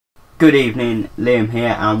Good evening, Liam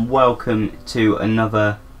here, and welcome to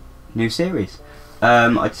another new series.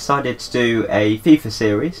 I decided to do a FIFA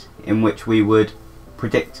series in which we would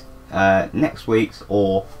predict next week's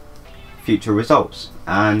or future results,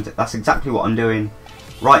 and that's exactly what I'm doing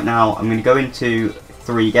right now. I'm going to go into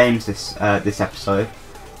 3 games this episode,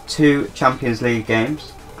 2 Champions League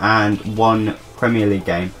games and 1 Premier League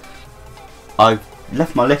game. I've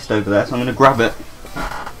left my list over there, so I'm going to grab it.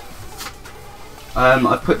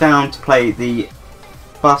 I've put down to play the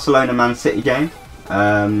Barcelona Man City game,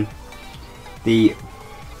 the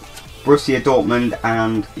Borussia Dortmund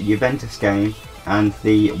and Juventus game, and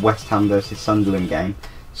the West Ham versus Sunderland game.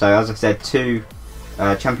 So as I said, 2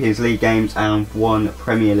 Champions League games and 1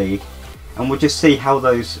 Premier League, and we'll just see how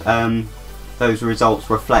those results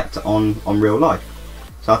reflect on real life.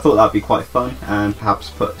 So I thought that'd be quite fun, and perhaps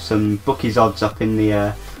put some bookies odds up in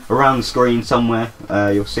the around the screen somewhere.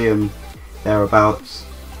 You'll see them thereabouts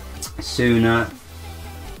sooner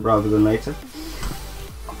rather than later.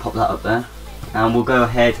 I'll pop that up there, and we'll go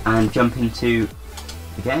ahead and jump into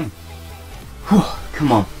the game. Whew,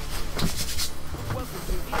 come on.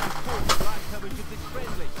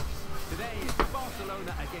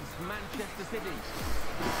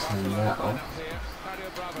 Turn that off.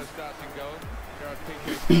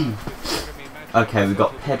 Okay, we've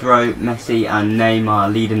got Pedro, Messi and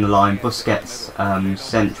Neymar leading the line. Busquets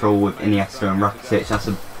central with Iniesta and Rakitic. That's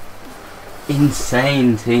an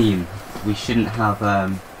insane team. We shouldn't have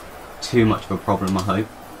too much of a problem, I hope.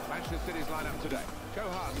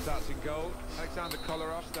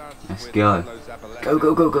 Let's go. Go,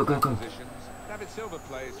 go, go, go, go, go. David Silva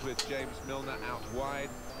plays with James Milner out wide.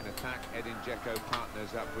 In attack, Edin Dzeko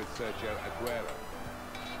partners up with Sergio Aguero.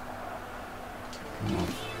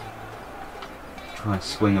 Try and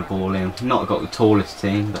swing a ball in. Not got the tallest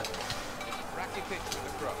team, but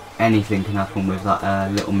anything can happen with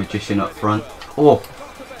that little magician up front. Oh!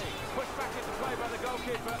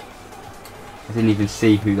 I didn't even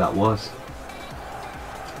see who that was.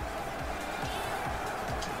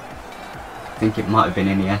 I think it might have been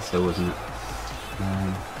Iniesta, wasn't it?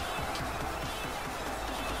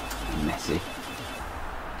 Messi.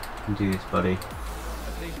 You can do this, buddy.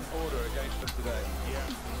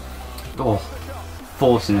 Oh,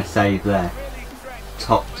 forcing a save there.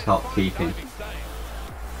 Top keeping.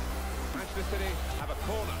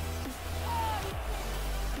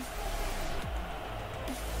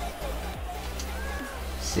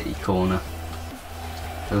 City corner.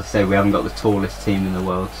 As I say, we haven't got the tallest team in the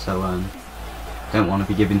world, so don't want to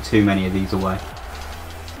be giving too many of these away.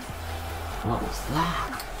 What was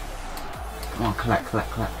that? Come on, collect.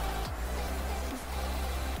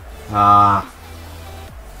 Ah.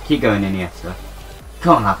 Keep going, Iniesta.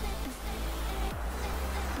 Come on, lad.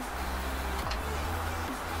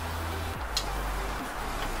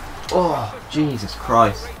 Oh, Jesus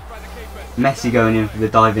Christ. Messi going in for the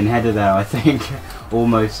diving header there, I think.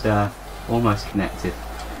 almost connected.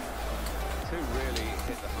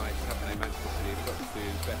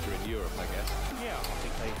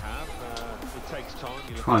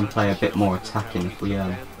 Try and play a bit more attacking if we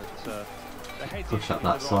push up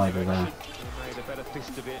that slider there.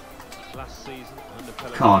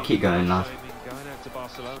 Come on, keep going, lad.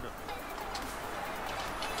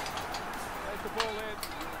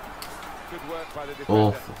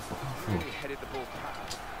 Awful.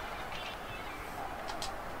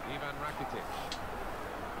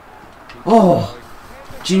 Oh,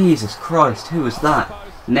 Jesus Christ, who was that?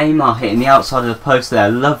 Neymar hitting the outside of the post there.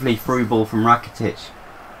 Lovely through ball from Rakitic.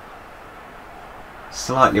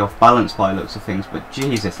 Slightly off balance by the looks of things, but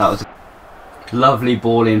Jesus, that was a lovely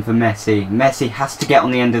ball in for Messi. Messi has to get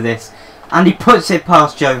on the end of this, and he puts it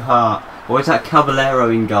past Joe Hart. Or is that Caballero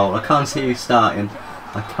in goal? I can't see who's starting.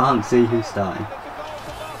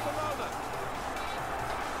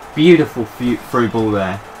 Beautiful through ball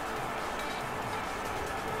there.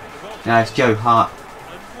 Now it's Joe Hart.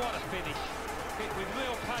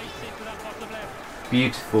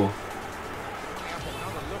 Beautiful.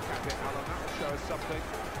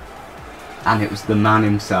 And it was the man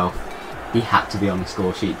himself. He had to be on the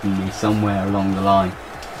score sheet, didn't he? Somewhere along the line.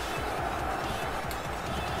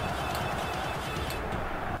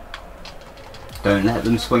 Don't let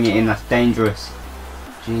them swing it in, that's dangerous.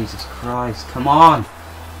 Jesus Christ, come on!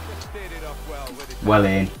 Well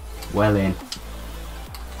in.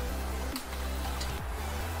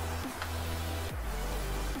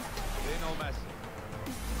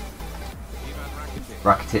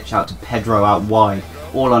 Rakitic out to Pedro out wide,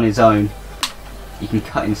 all on his own. He can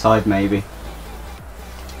cut inside maybe.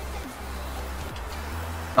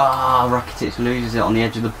 Ah, Rakitic loses it on the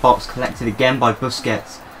edge of the box, collected again by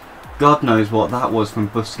Busquets. God knows what that was from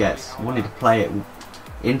Busquets. Wanted to play it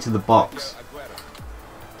into the box.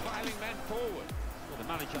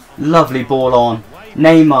 Lovely ball on.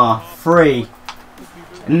 Neymar, free.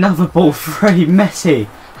 Another ball free. Messi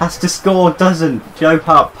has to score, doesn't. Joe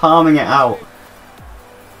Hart palming it out.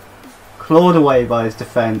 Clawed away by his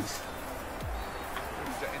defence.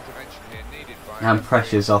 And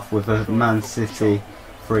pressures off with a Man City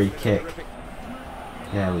free kick.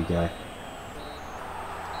 There we go.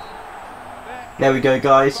 There we go,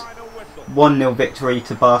 guys. 1-0 victory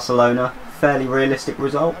to Barcelona. Fairly realistic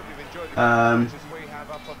result.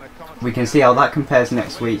 We can see how that compares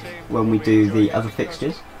next week when we do the other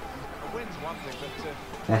fixtures.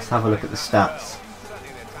 Let's have a look at the stats.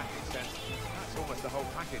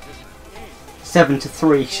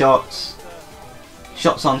 7-3 shots.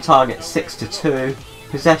 Shots on target 6-2.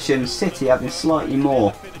 Possession, City having slightly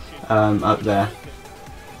more up there.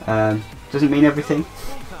 Doesn't mean everything.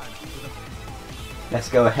 Let's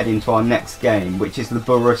go ahead into our next game, which is the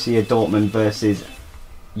Borussia Dortmund versus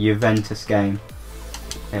Juventus game.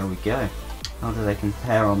 There we go. How do they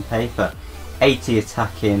compare on paper? 80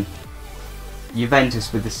 attacking.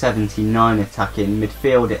 Juventus with the 79 attacking.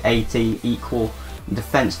 Midfield at 80, equal.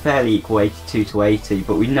 Defence fairly equal, 82-80.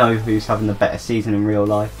 But we know who's having the better season in real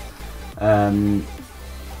life. There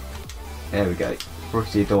we go.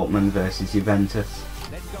 Borussia Dortmund versus Juventus.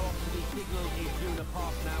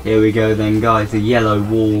 Here we go then, guys. The yellow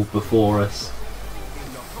wall before us.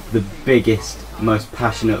 The biggest, most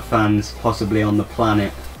passionate fans possibly on the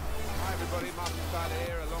planet.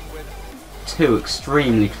 Two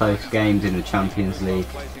extremely close games in the Champions League.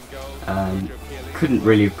 Couldn't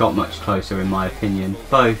really have got much closer in my opinion.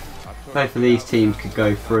 Both of these teams could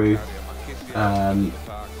go through.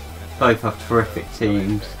 Both have terrific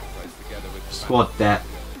teams, squad depth,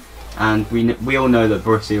 and we all know that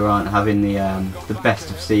Borussia aren't having the best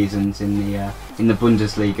of seasons in the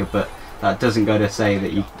Bundesliga, but that doesn't go to say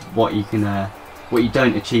that what you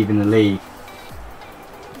don't achieve in the league,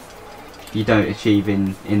 you don't achieve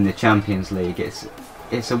in the Champions League.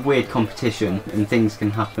 It's a weird competition and things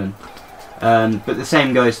can happen. But the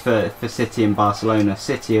same goes for City and Barcelona.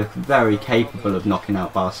 City are very capable of knocking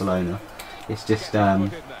out Barcelona. It's just a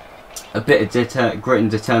bit of grit and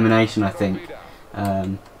determination, I think.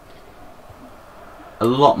 A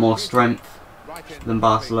lot more strength than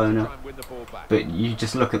Barcelona, but you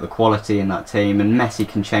just look at the quality in that team, and Messi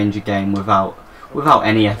can change a game without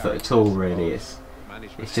any effort at all. Really, it's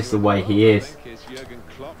just the way he is.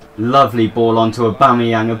 Lovely ball onto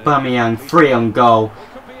Aubameyang. Aubameyang free on goal.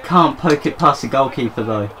 Can't poke it past the goalkeeper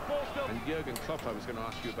though.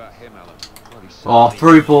 Oh,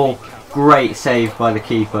 through ball. Great save by the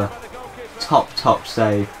keeper. Top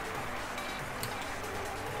save.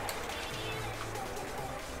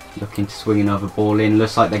 Looking to swing another ball in.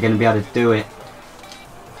 Looks like they're going to be able to do it.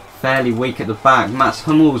 Fairly weak at the back. Mats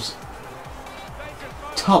Hummels.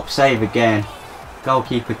 Top save again.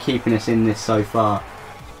 Goalkeeper keeping us in this so far.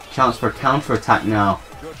 Chance for a counter-attack now.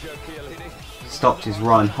 Stopped his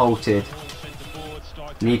run. Halted.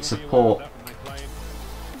 Needs support.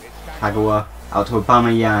 Kagawa out to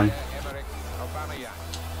Aubameyang.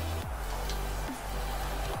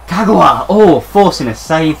 Kagawa! Oh, forcing a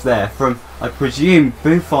save there from, I presume,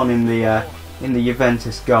 Buffon in the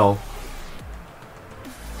Juventus goal.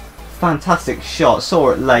 Fantastic shot.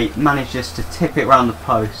 Saw it late. Managed just to tip it round the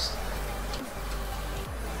post.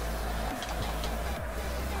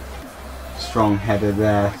 Strong header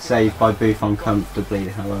there. Saved by Buffon comfortably,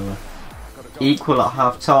 however. Equal at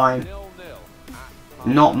half time.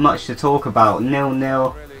 Not much to talk about.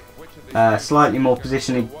 0-0. Slightly more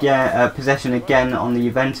possession again on the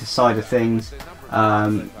Juventus side of things.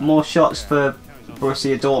 More shots for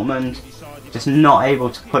Borussia Dortmund, just not able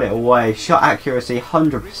to put it away. Shot accuracy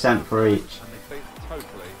 100% for each.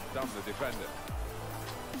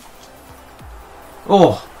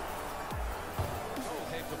 Oh!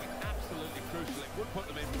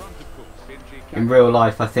 In real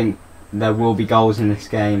life, I think there will be goals in this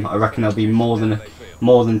game. I reckon there'll be more than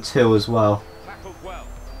two as well.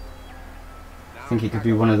 I think it could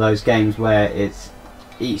be one of those games where it's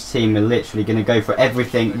each team are literally going to go for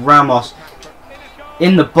everything. Ramos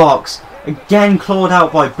in the box, again clawed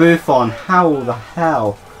out by Buffon. How the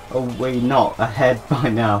hell are we not ahead by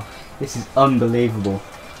now? This is unbelievable.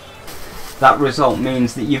 That result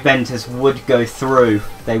means that Juventus would go through.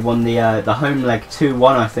 They won the home leg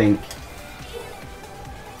 2-1, I think.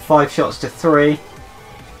 5 shots to 3.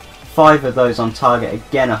 5 of those on target.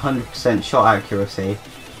 Again, 100% shot accuracy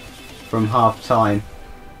from half time.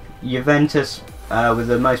 Juventus with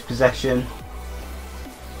the most possession.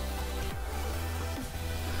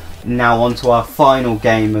 Now on to our final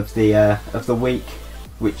game of the week,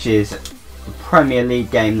 which is the Premier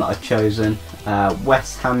League game that I've chosen.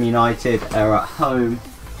 West Ham United are at home,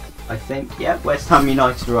 I think. Yeah, West Ham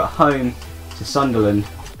United are at home to Sunderland.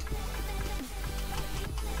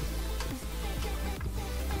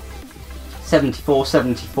 (74,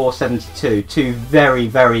 74, 72). Two very,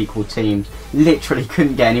 very equal teams. Literally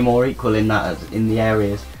couldn't get any more equal in the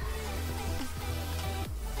areas.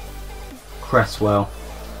 Cresswell.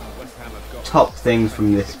 Top things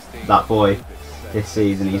from that boy this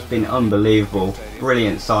season. He's been unbelievable.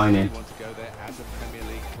 Brilliant signing.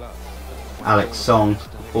 Alex Song,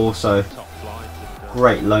 also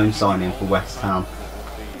great loan signing for West Ham.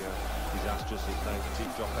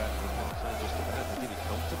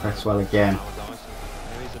 Cresswell again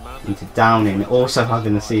into Downing, also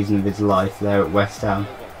having the season of his life there at West Ham.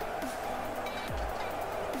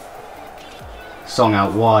 Song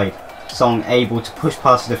out wide. Song able to push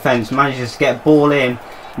past the defence, manages to get a ball in,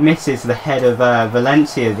 misses the head of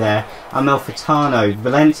Valencia there. Amalfitano,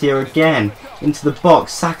 Valencia again into the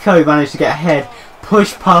box. Sacco managed to get ahead,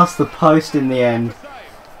 push past the post in the end.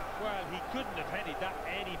 Well, he couldn't have headed that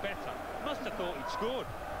any better. Must have thought he'd scored.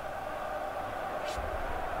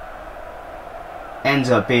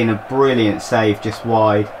 Ends up being a brilliant save just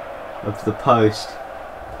wide of the post.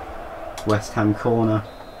 West Ham corner.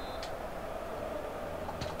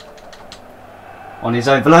 On his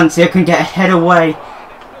own, Valencia can get a head away,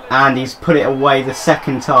 and he's put it away the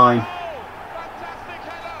second time.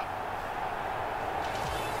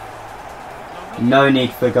 No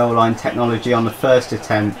need for goal line technology on the first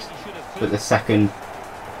attempt, but the second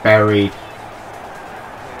buried.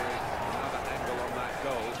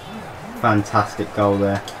 Fantastic goal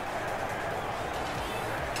there.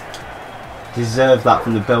 Deserved that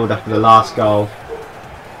from the build-up of the last goal.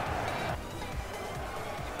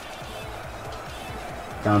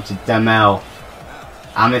 Down to Demel.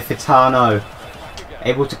 Amalfitano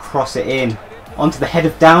able to cross it in onto the head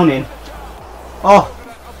of Downing. Oh,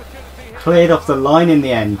 cleared off the line in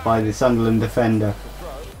the end by the Sunderland defender.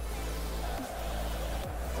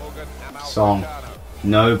 Song.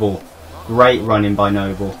 Noble. Great running by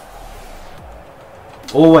Noble.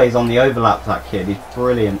 Always on the overlap, that kid. He's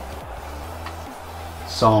brilliant.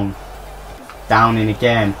 Song. Downing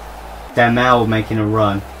again. Demel making a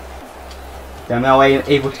run. Demel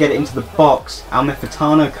able to get it into the box.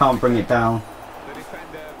 Amalfitano can't bring it down.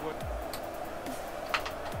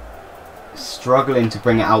 Struggling to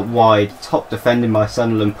bring it out wide. Top defending by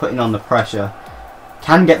Sunderland, putting on the pressure.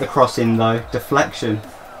 Can get the cross in though. Deflection.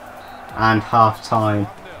 And half time.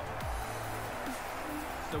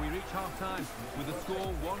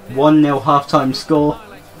 1-0 half time score.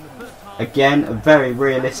 Again, a very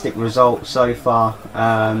realistic result so far.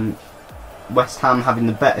 West Ham having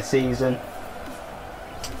the better season.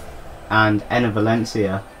 And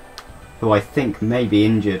Valencia, who I think may be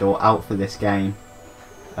injured or out for this game,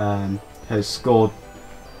 has scored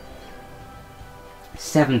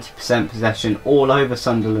 70% possession all over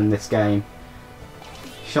Sunderland this game.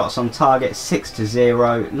 Shots on target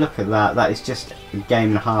 6-0. Look at that. That is just a game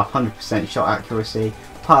and a half. 100% shot accuracy,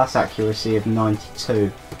 pass accuracy of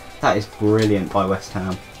 92. That is brilliant by West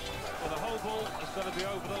Ham.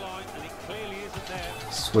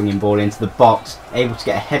 Swinging ball into the box, able to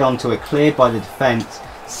get a head onto it, cleared by the defence.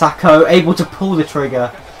 Sacco able to pull the trigger.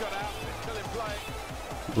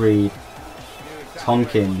 Reed.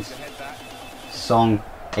 Tompkins. Song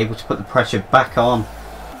able to put the pressure back on.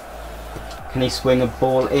 Can he swing a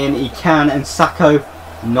ball in? He can, and Sacco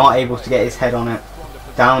not able to get his head on it.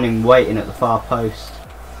 Downing waiting at the far post.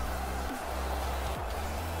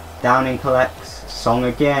 Downing collects. Song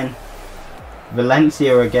again.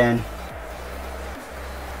 Valencia again.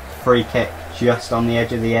 Free kick just on the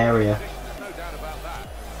edge of the area.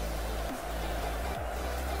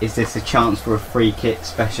 Is this a chance for a free kick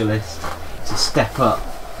specialist to step up?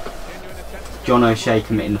 John O'Shea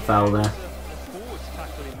committing the foul there.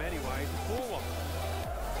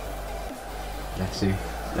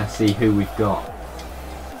 Let's see who we've got.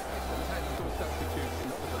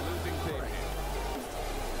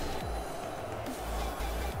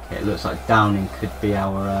 Okay, it looks like Downing could be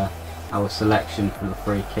our selection for the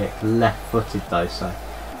free kick. Left-footed though, so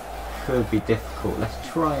could be difficult. Let's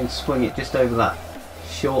try and swing it just over that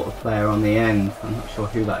shorter player on the end. I'm not sure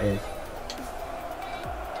who that is.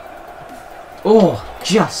 Oh,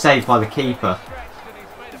 just saved by the keeper.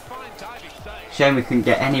 Shame we couldn't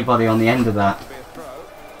get anybody on the end of that.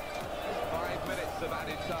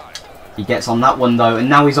 He gets on that one though, and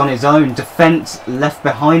now he's on his own. Defence left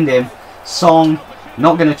behind him. Song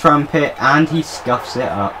not going to tramp it, and he scuffs it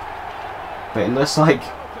up. But it looks like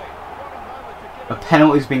A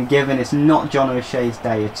penalty's been given. It's not John O'Shea's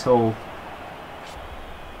day at all.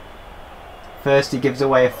 First he gives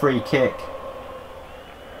away a free kick,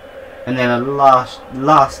 and then a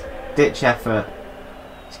last ditch effort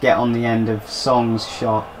to get on the end of Song's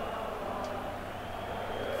shot.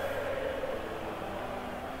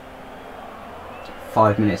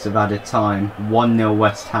 Five minutes of added time. 1-0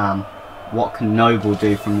 West Ham. What can Noble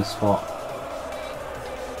do from the spot?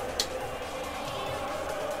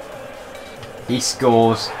 He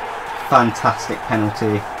scores. Fantastic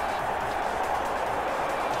penalty.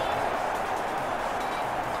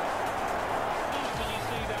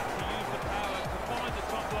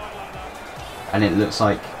 And it looks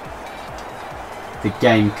like the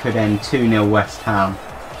game could end 2-0 West Ham.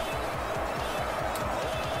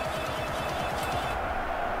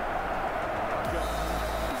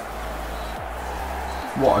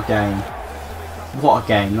 What a game. What a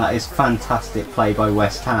game. That is fantastic play by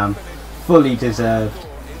West Ham. Fully deserved.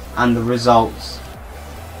 And the results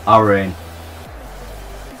are in. I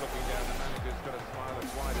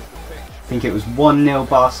think it was 1-0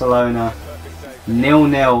 Barcelona,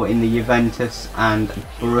 0-0 in the Juventus and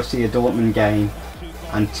Borussia Dortmund game,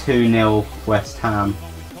 and 2-0 West Ham.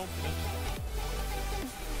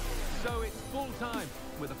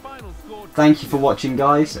 Thank you for watching,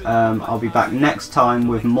 guys. I'll be back next time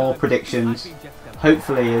with more predictions,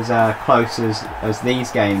 hopefully as close as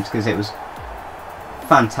these games, because it was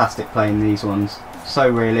fantastic playing these ones, so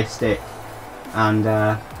realistic, and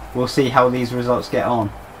we'll see how these results get on.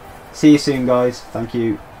 See you soon, guys. Thank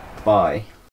you. Bye.